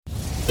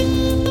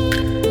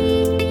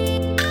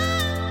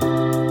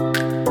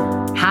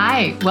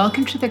Hi,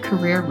 welcome to the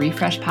Career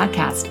Refresh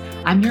Podcast.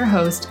 I'm your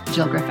host,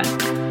 Jill Griffin.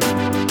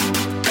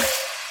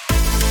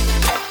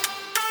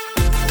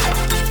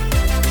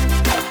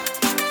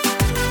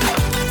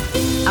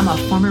 I'm a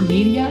former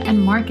media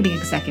and marketing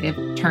executive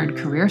turned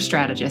career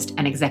strategist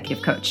and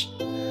executive coach.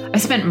 I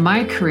spent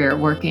my career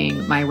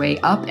working my way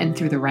up and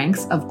through the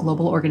ranks of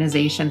global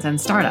organizations and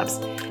startups,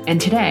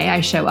 and today I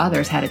show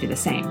others how to do the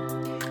same.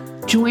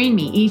 Join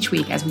me each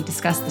week as we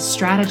discuss the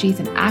strategies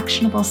and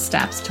actionable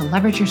steps to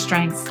leverage your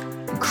strengths,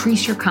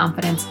 increase your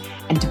confidence,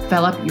 and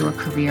develop your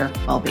career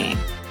well-being.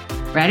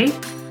 Ready?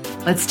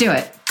 Let's do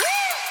it.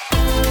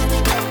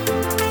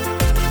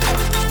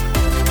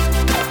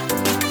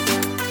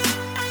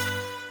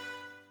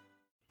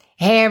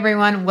 Hey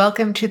everyone,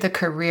 welcome to the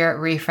Career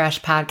Refresh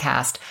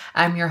Podcast.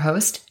 I'm your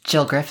host,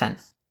 Jill Griffin.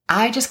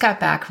 I just got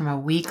back from a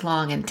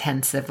week-long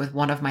intensive with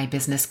one of my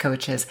business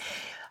coaches.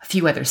 A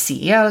few other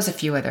CEOs, a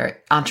few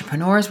other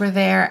entrepreneurs were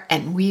there,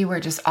 and we were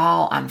just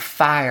all on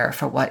fire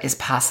for what is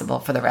possible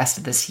for the rest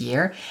of this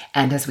year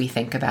and as we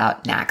think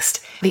about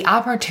next. The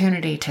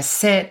opportunity to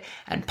sit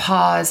and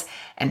pause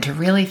and to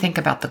really think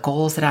about the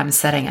goals that I'm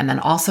setting, and then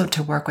also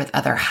to work with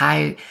other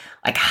high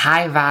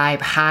vibe,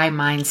 high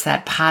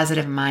mindset,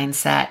 positive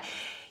mindset.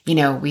 You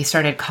know, we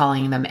started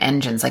calling them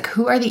engines. Like,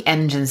 who are the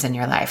engines in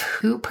your life?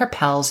 Who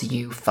propels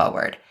you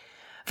forward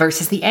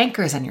versus the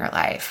anchors in your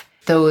life?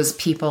 Those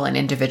people and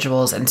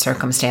individuals and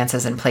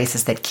circumstances and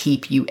places that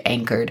keep you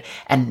anchored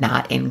and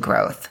not in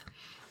growth.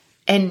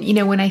 And, you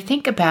know, when I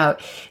think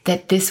about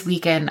that, this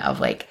weekend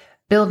of like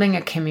building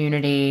a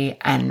community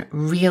and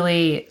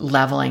really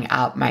leveling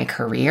out my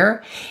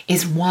career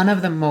is one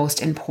of the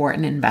most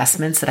important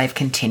investments that I've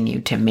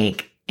continued to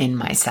make in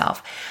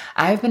myself.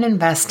 I've been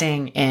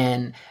investing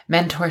in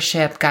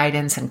mentorship,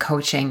 guidance, and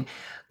coaching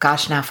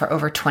now for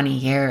over 20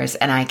 years.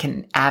 And I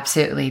can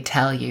absolutely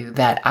tell you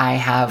that I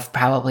have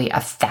probably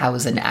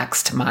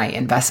 1,000x to my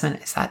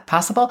investment. Is that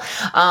possible?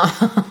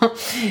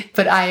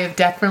 But I have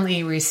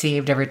definitely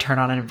received a return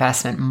on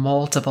investment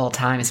multiple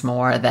times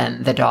more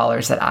than the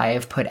dollars that I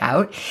have put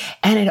out.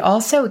 And it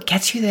also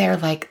gets you there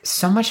like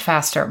so much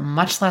faster,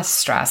 much less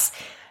stress.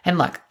 And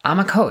look, I'm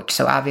a coach,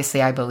 so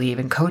obviously I believe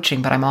in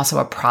coaching, but I'm also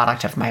a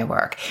product of my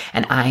work.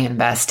 And I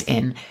invest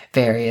in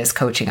various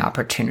coaching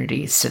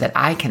opportunities so that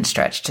I can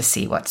stretch to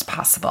see what's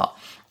possible.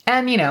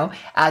 And, you know,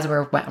 as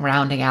we're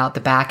rounding out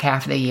the back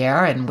half of the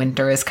year and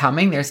winter is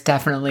coming, there's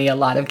definitely a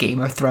lot of Game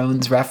of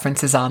Thrones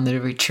references on the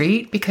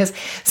retreat, because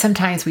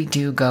sometimes we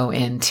do go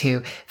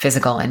into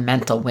physical and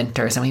mental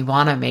winters, and we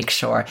want to make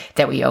sure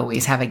that we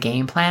always have a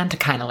game plan to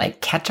kind of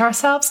like catch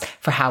ourselves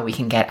for how we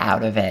can get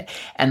out of it.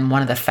 And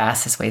one of the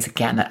fastest ways,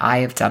 again, that I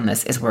have done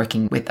this is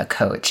working with a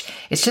coach.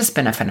 It's just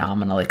been a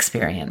phenomenal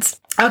experience.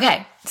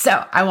 Okay,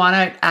 so I want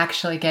to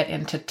actually get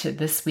into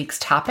this week's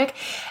topic,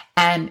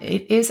 and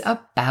it is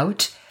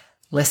about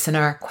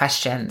listener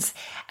questions.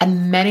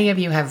 And many of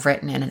you have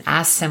written in and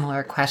asked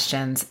similar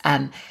questions.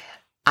 And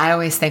I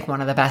always think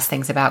one of the best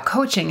things about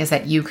coaching is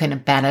that you can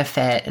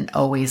benefit and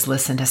always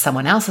listen to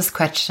someone else's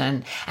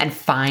question and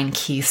find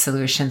key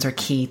solutions or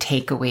key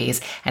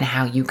takeaways and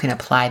how you can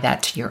apply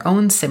that to your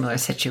own similar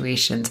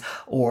situations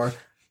or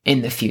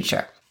in the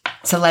future.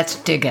 So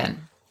let's dig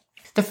in.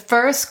 The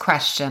first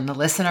question, the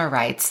listener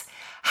writes,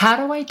 how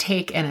do I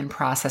take in and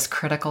process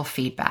critical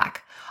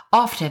feedback?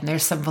 Often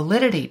there's some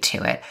validity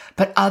to it,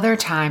 but other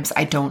times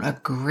I don't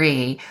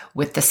agree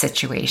with the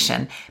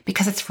situation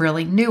because it's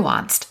really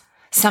nuanced.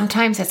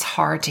 Sometimes it's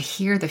hard to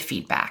hear the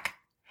feedback.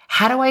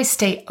 How do I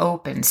stay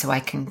open so I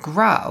can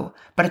grow,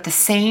 but at the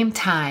same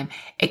time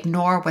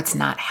ignore what's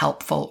not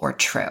helpful or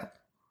true?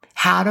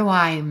 How do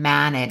I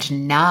manage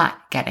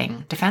not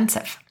getting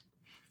defensive?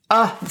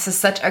 Oh, this is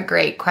such a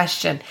great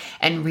question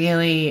and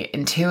really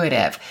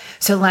intuitive.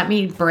 So let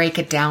me break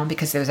it down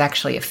because there's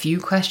actually a few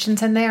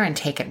questions in there and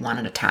take it one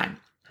at a time.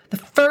 The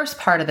first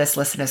part of this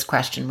listener's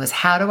question was,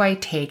 how do I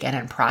take in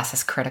and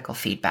process critical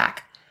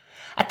feedback?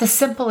 At the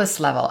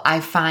simplest level, I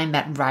find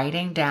that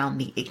writing down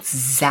the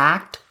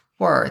exact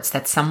words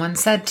that someone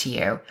said to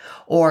you,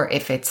 or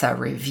if it's a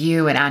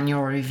review, an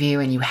annual review,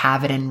 and you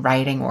have it in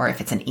writing, or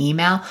if it's an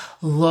email,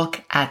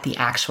 look at the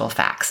actual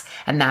facts.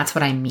 And that's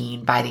what I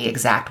mean by the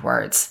exact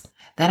words.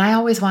 Then I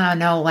always want to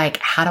know, like,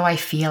 how do I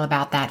feel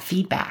about that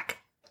feedback?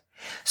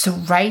 So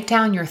write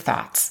down your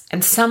thoughts.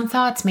 And some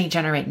thoughts may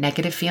generate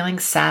negative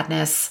feelings,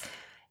 sadness,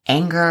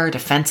 anger,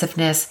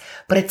 defensiveness,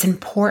 but it's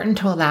important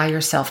to allow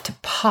yourself to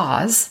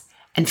pause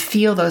and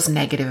feel those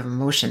negative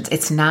emotions.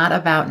 It's not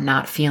about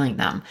not feeling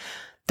them.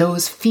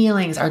 Those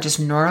feelings are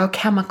just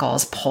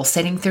neurochemicals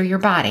pulsating through your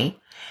body.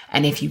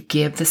 And if you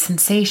give the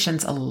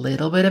sensations a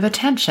little bit of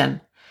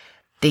attention,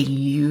 they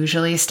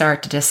usually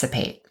start to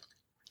dissipate.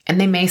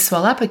 And they may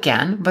swell up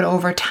again, but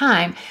over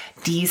time,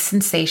 these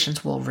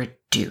sensations will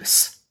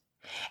reduce.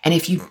 And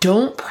if you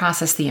don't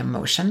process the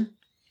emotion,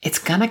 it's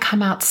going to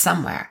come out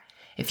somewhere.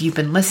 If you've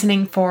been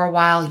listening for a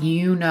while,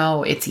 you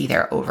know it's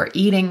either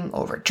overeating,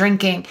 over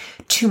drinking,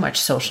 too much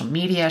social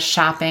media,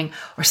 shopping,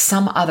 or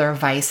some other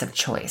vice of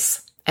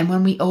choice. And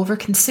when we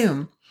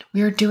overconsume,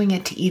 We are doing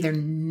it to either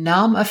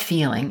numb a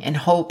feeling in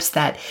hopes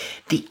that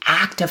the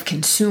act of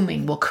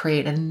consuming will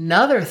create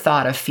another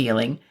thought of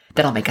feeling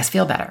that'll make us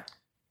feel better.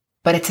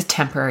 But it's a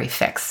temporary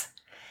fix.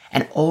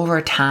 And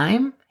over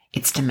time,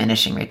 it's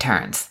diminishing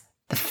returns.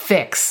 The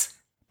fix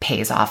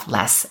pays off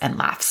less and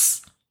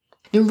less.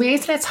 The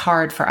reason it's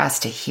hard for us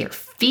to hear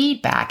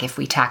feedback if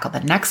we tackle the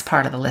next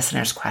part of the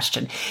listener's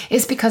question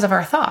is because of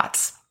our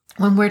thoughts.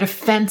 When we're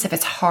defensive,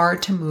 it's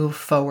hard to move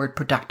forward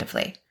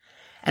productively.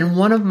 And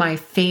one of my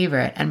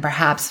favorite and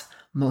perhaps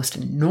most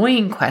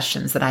annoying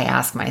questions that I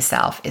ask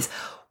myself is,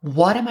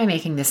 what am I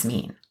making this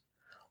mean?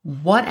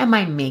 What am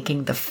I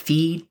making the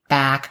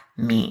feedback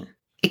mean?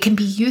 It can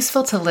be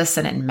useful to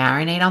listen and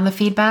marinate on the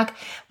feedback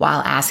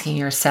while asking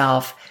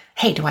yourself,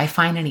 hey, do I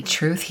find any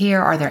truth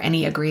here? Are there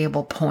any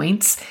agreeable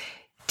points?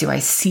 Do I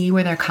see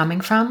where they're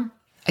coming from?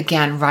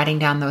 Again, writing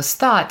down those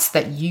thoughts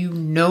that you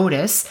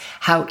notice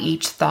how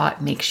each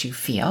thought makes you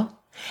feel.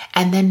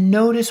 And then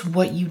notice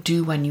what you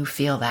do when you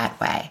feel that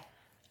way.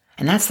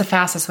 And that's the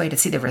fastest way to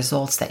see the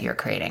results that you're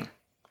creating.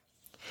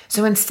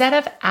 So instead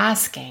of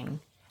asking,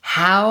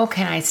 how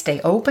can I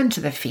stay open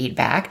to the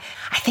feedback?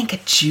 I think a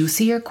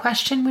juicier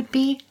question would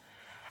be,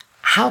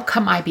 how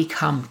come I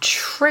become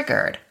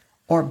triggered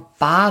or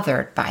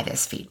bothered by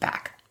this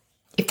feedback?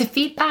 If the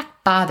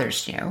feedback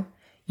bothers you,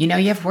 you know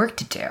you have work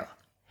to do.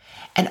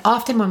 And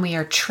often when we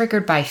are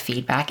triggered by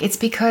feedback, it's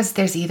because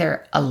there's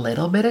either a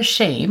little bit of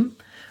shame,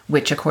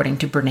 which according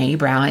to Brené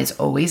Brown is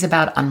always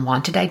about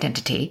unwanted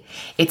identity.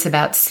 It's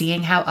about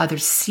seeing how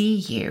others see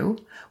you,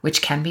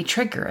 which can be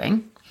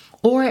triggering.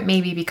 Or it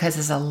may be because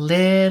there's a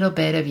little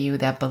bit of you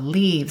that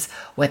believes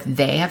what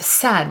they have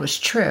said was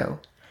true,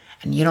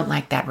 and you don't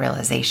like that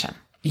realization.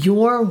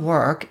 Your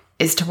work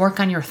is to work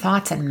on your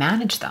thoughts and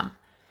manage them.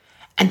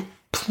 And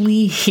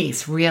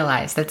please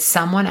realize that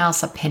someone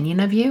else's opinion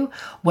of you,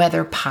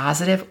 whether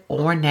positive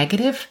or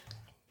negative,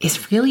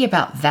 is really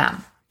about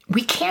them.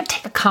 We can't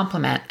take a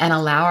compliment and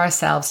allow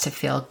ourselves to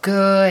feel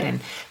good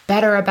and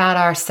better about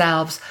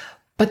ourselves,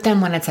 but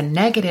then when it's a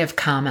negative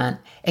comment,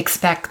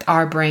 expect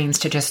our brains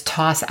to just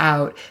toss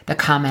out the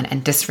comment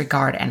and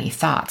disregard any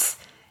thoughts.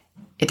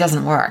 It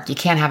doesn't work. You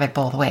can't have it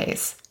both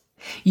ways.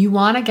 You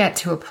want to get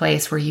to a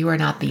place where you are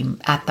not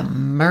at the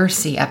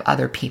mercy of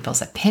other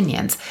people's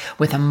opinions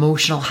with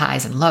emotional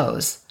highs and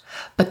lows,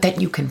 but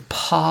that you can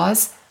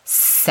pause,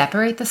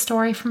 separate the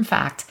story from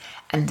fact,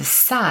 and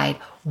decide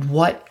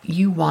what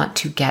you want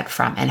to get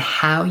from and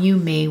how you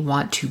may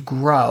want to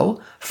grow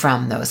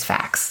from those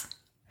facts.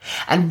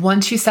 And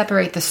once you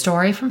separate the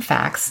story from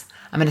facts,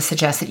 I'm going to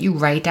suggest that you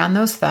write down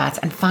those thoughts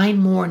and find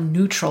more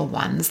neutral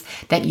ones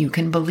that you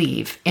can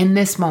believe in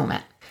this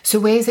moment. So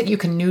ways that you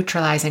can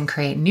neutralize and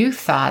create new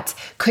thoughts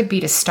could be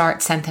to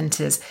start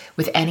sentences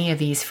with any of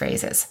these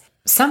phrases.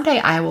 Someday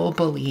I will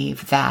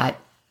believe that,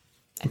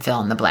 and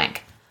fill in the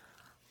blank.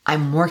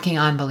 I'm working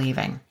on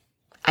believing.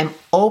 I'm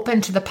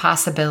open to the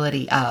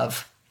possibility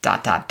of ...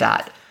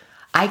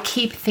 I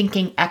keep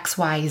thinking X,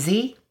 Y,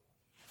 Z,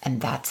 and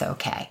that's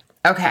okay.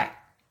 Okay,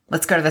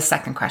 let's go to the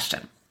second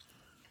question.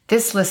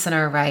 This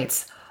listener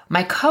writes,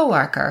 my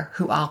coworker,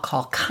 who I'll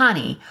call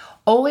Connie,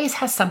 always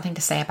has something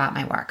to say about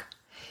my work,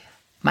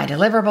 my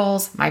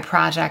deliverables, my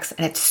projects,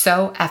 and it's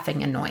so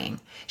effing annoying.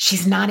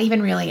 She's not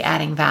even really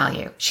adding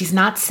value. She's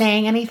not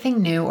saying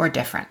anything new or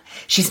different.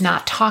 She's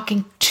not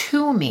talking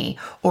to me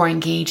or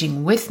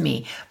engaging with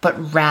me,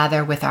 but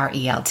rather with our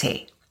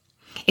ELT.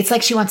 It's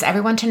like she wants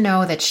everyone to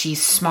know that she's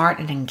smart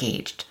and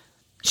engaged.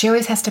 She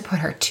always has to put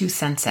her 2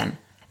 cents in.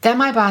 Then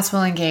my boss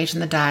will engage in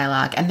the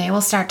dialogue and they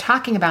will start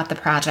talking about the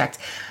project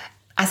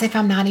as if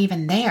I'm not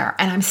even there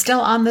and I'm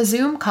still on the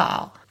Zoom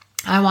call.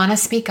 I want to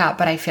speak up,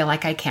 but I feel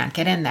like I can't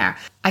get in there.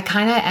 I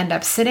kind of end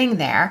up sitting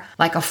there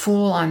like a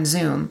fool on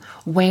Zoom,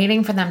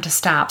 waiting for them to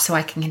stop so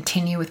I can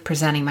continue with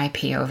presenting my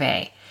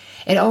POV.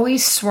 It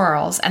always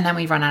swirls and then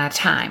we run out of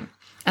time.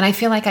 And I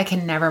feel like I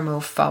can never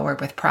move forward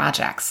with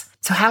projects.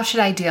 So how should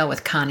I deal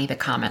with Connie the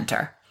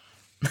commenter?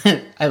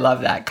 I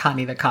love that,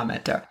 Connie the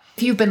commenter.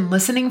 If you've been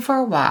listening for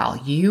a while,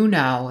 you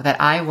know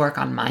that I work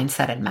on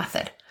mindset and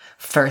method.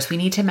 First, we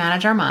need to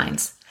manage our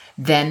minds.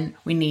 Then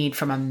we need,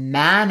 from a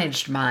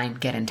managed mind,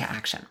 get into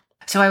action.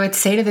 So I would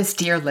say to this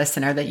dear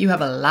listener that you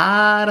have a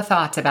lot of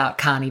thoughts about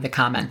Connie the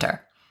commenter.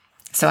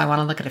 So I want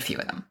to look at a few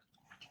of them.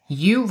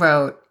 You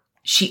wrote,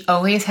 she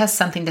always has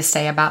something to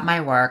say about my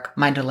work,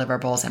 my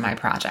deliverables, and my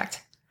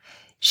project.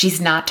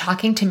 She's not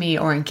talking to me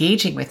or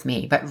engaging with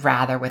me, but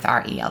rather with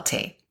our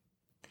ELT.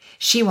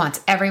 She wants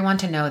everyone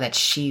to know that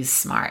she's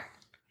smart.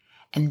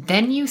 And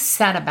then you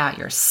said about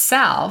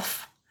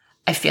yourself,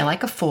 I feel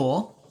like a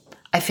fool.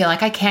 I feel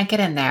like I can't get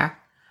in there.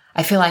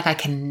 I feel like I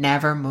can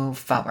never move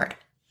forward.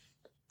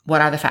 What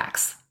are the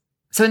facts?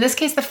 So in this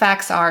case, the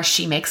facts are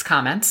she makes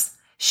comments.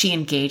 She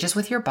engages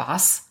with your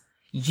boss.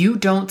 You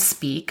don't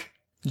speak.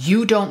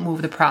 You don't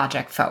move the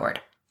project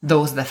forward.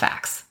 Those are the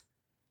facts.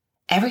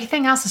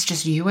 Everything else is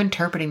just you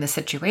interpreting the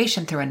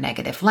situation through a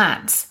negative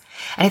lens.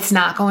 And it's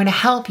not going to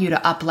help you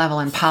to up-level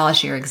and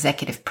polish your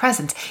executive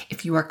presence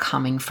if you are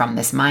coming from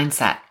this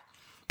mindset.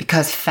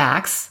 Because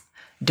facts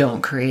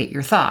don't create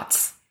your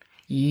thoughts.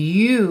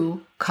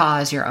 You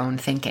cause your own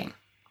thinking.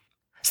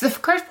 So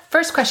the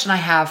first question I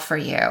have for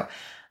you,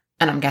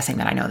 and I'm guessing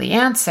that I know the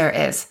answer,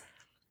 is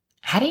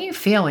how do you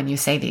feel when you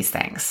say these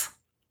things?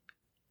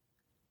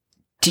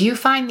 Do you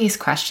find these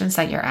questions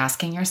that you're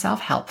asking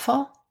yourself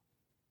helpful?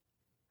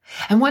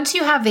 And once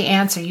you have the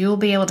answer, you'll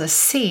be able to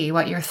see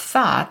what your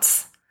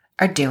thoughts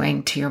are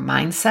doing to your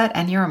mindset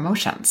and your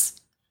emotions.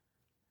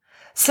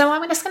 So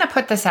I'm just going to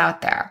put this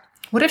out there.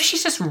 What if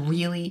she's just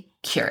really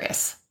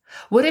curious?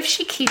 What if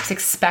she keeps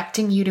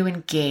expecting you to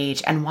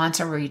engage and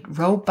wants a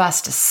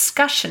robust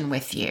discussion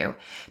with you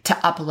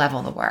to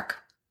up-level the work?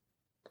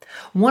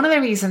 One of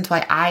the reasons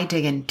why I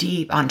dig in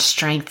deep on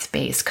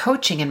strength-based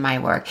coaching in my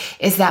work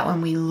is that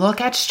when we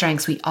look at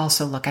strengths, we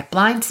also look at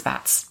blind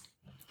spots.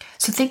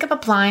 So think of a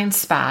blind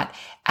spot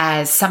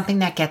as something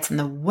that gets in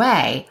the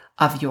way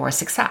of your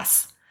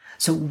success.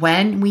 So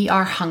when we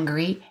are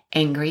hungry,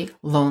 angry,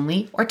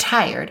 lonely, or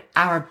tired,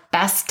 our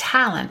best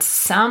talents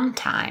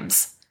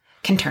sometimes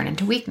can turn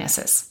into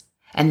weaknesses,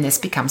 and this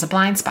becomes a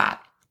blind spot.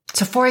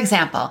 So for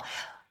example,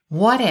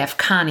 what if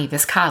Connie,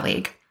 this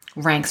colleague,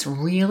 ranks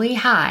really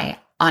high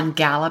on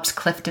Gallup's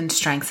Clifton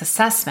Strengths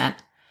Assessment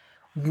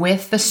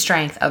with the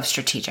strength of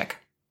strategic?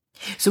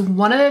 So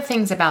one of the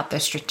things about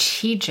the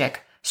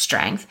strategic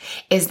strength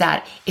is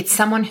that it's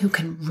someone who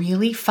can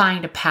really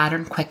find a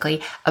pattern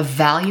quickly,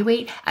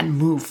 evaluate, and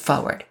move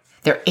forward.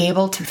 They're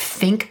able to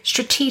think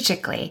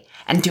strategically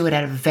and do it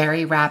at a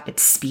very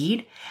rapid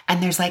speed,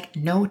 and there's like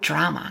no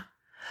drama.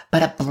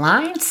 But a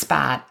blind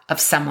spot of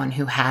someone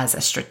who has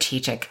a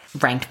strategic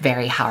ranked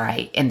very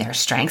high in their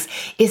strengths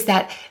is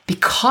that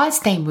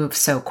because they move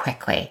so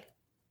quickly,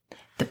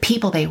 the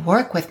people they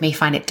work with may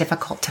find it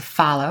difficult to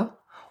follow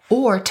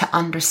or to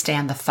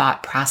understand the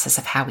thought process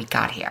of how we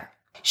got here.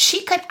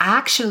 She could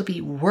actually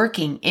be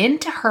working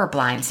into her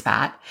blind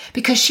spot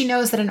because she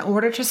knows that in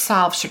order to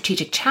solve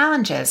strategic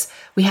challenges,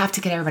 we have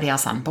to get everybody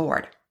else on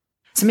board.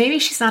 So maybe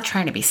she's not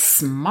trying to be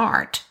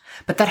smart,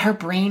 but that her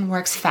brain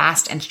works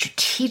fast and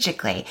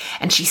strategically,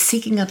 and she's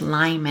seeking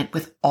alignment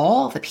with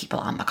all the people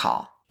on the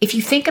call. If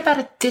you think about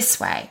it this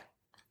way,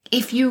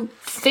 if you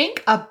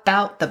think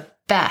about the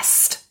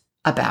best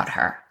about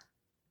her,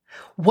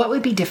 what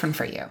would be different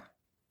for you?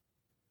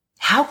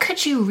 How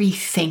could you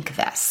rethink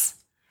this?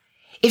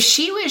 If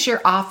she was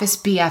your office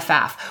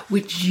BFF,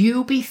 would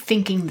you be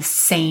thinking the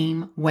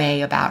same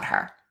way about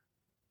her?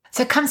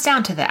 So it comes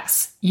down to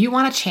this. You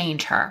want to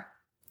change her,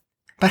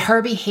 but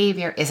her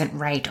behavior isn't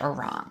right or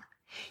wrong.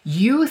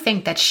 You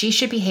think that she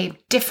should behave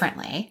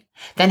differently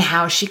than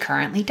how she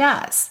currently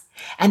does.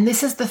 And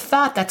this is the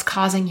thought that's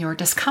causing your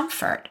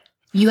discomfort.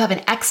 You have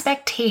an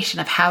expectation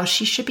of how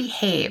she should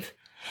behave,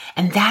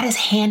 and that is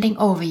handing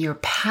over your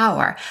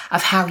power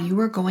of how you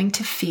are going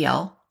to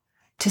feel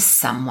to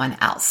someone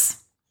else.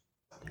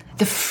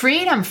 The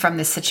freedom from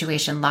this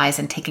situation lies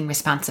in taking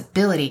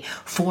responsibility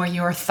for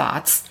your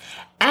thoughts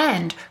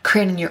and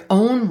creating your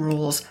own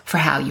rules for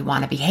how you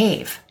want to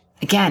behave.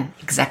 Again,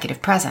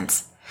 executive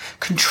presence.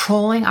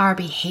 Controlling our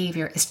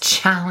behavior is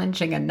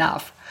challenging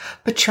enough,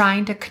 but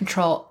trying to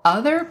control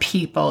other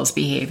people's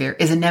behavior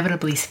is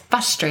inevitably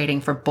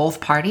frustrating for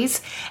both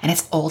parties, and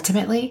it's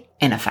ultimately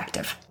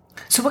ineffective.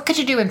 So what could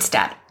you do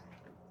instead?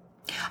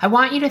 I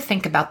want you to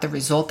think about the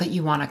result that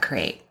you want to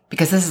create,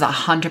 because this is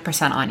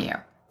 100% on you.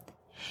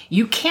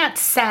 You can't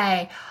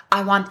say,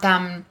 I want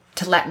them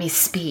to let me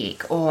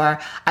speak, or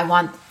I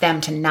want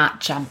them to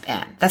not jump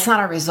in. That's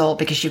not a result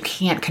because you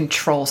can't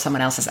control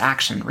someone else's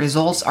action.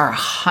 Results are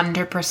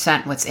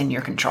 100% what's in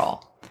your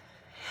control.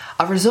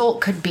 A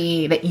result could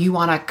be that you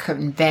want to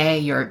convey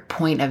your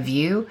point of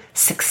view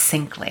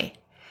succinctly.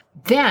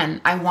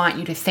 Then I want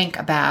you to think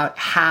about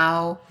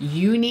how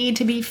you need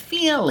to be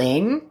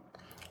feeling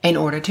in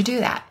order to do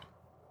that.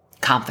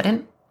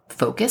 Confident,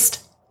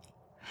 focused.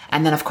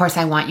 And then, of course,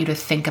 I want you to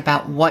think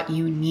about what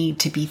you need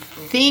to be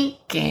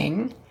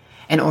thinking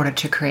in order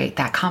to create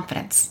that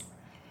confidence.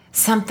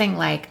 Something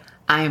like,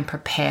 I am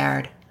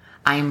prepared,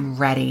 I am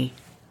ready,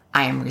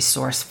 I am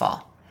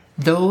resourceful.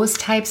 Those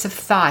types of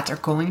thoughts are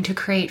going to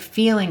create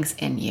feelings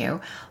in you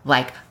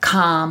like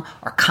calm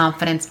or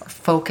confidence or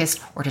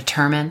focused or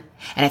determined.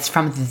 And it's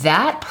from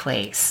that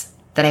place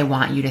that I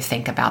want you to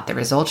think about the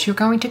results you're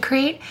going to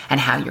create and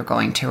how you're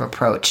going to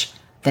approach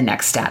the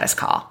next status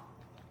call.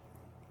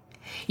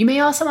 You may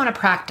also want to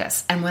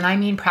practice. And when I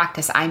mean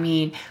practice, I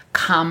mean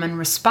common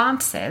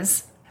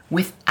responses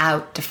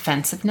without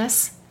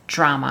defensiveness,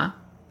 drama,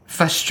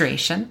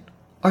 frustration,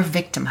 or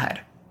victimhood,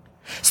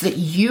 so that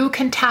you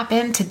can tap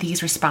into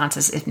these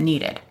responses if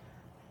needed.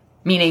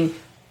 Meaning,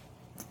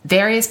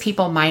 various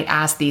people might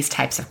ask these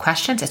types of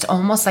questions. It's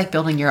almost like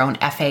building your own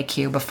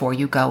FAQ before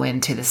you go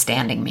into the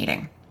standing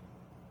meeting.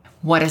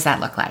 What does that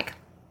look like?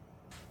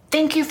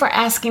 Thank you for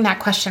asking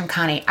that question,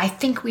 Connie. I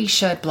think we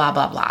should blah,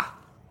 blah, blah.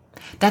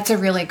 That's a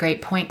really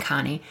great point,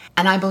 Connie,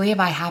 and I believe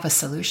I have a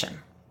solution.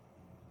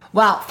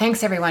 Well,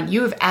 thanks everyone.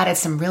 You have added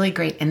some really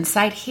great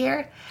insight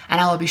here,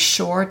 and I will be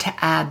sure to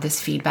add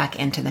this feedback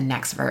into the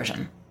next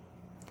version.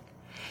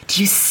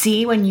 Do you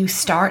see when you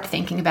start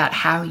thinking about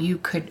how you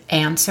could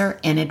answer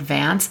in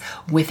advance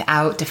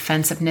without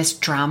defensiveness,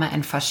 drama,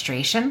 and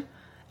frustration?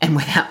 and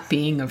without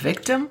being a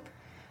victim,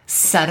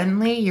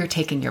 suddenly you're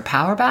taking your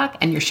power back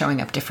and you're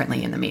showing up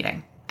differently in the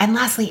meeting. And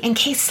lastly, in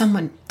case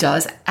someone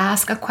does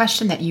ask a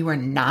question that you are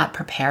not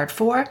prepared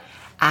for,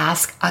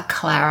 ask a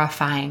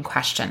clarifying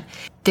question.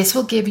 This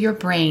will give your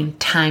brain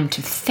time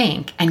to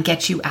think and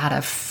get you out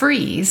of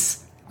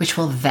freeze, which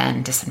will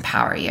then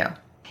disempower you.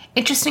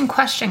 Interesting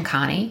question,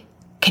 Connie.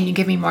 Can you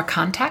give me more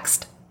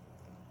context?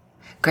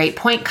 Great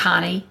point,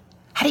 Connie.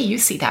 How do you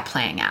see that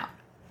playing out?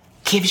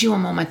 Gives you a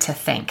moment to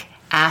think,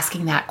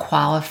 asking that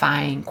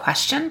qualifying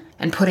question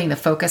and putting the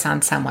focus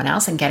on someone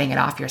else and getting it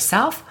off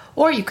yourself,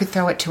 or you could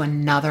throw it to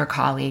another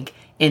colleague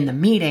in the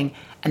meeting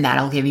and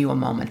that'll give you a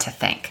moment to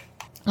think.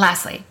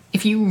 Lastly,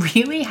 if you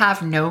really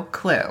have no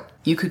clue,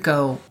 you could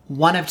go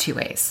one of two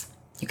ways.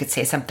 You could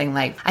say something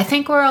like, I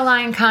think we're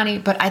aligned, Connie,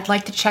 but I'd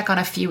like to check on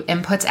a few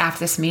inputs after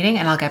this meeting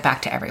and I'll get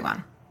back to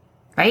everyone.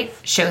 Right?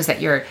 Shows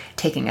that you're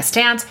taking a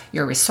stance,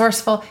 you're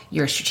resourceful,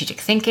 you're strategic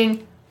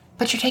thinking,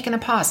 but you're taking a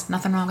pause.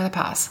 Nothing wrong with a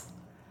pause.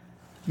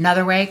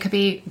 Another way could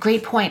be,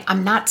 great point.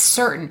 I'm not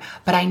certain,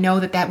 but I know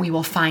that we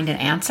will find an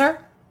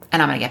answer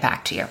and I'm going to get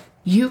back to you.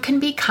 You can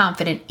be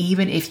confident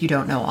even if you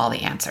don't know all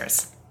the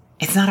answers.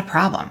 It's not a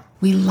problem.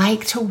 We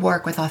like to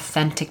work with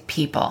authentic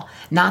people,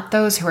 not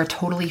those who are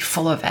totally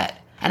full of it.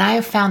 And I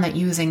have found that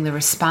using the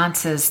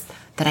responses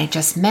that I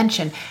just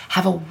mentioned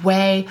have a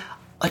way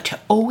to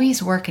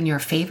always work in your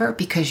favor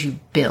because you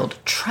build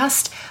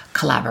trust,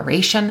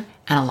 collaboration,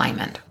 and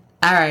alignment.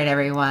 All right,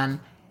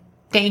 everyone.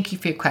 Thank you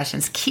for your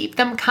questions. Keep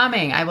them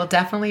coming. I will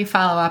definitely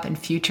follow up in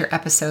future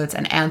episodes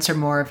and answer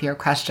more of your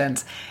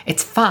questions.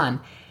 It's fun.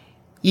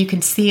 You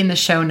can see in the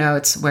show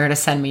notes where to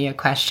send me a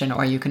question,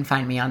 or you can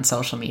find me on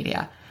social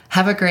media.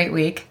 Have a great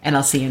week, and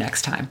I'll see you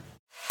next time.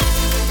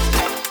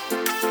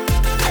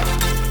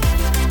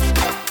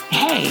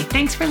 Hey,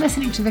 thanks for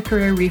listening to the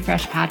Career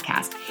Refresh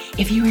podcast.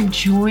 If you're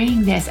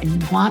enjoying this and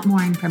you want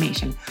more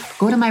information,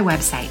 go to my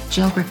website,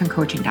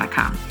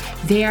 jillgriffincoaching.com.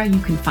 There you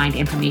can find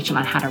information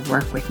on how to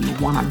work with me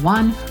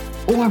one-on-one,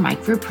 or my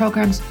group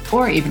programs,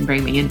 or even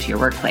bring me into your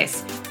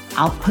workplace.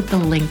 I'll put the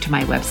link to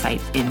my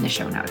website in the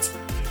show notes.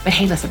 But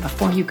hey, listen,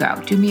 before you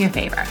go, do me a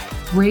favor,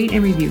 rate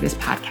and review this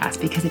podcast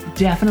because it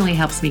definitely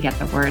helps me get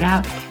the word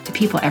out to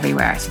people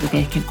everywhere so that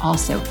they can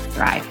also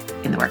thrive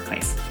in the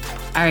workplace.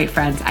 All right,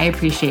 friends, I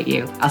appreciate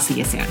you. I'll see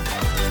you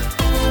soon.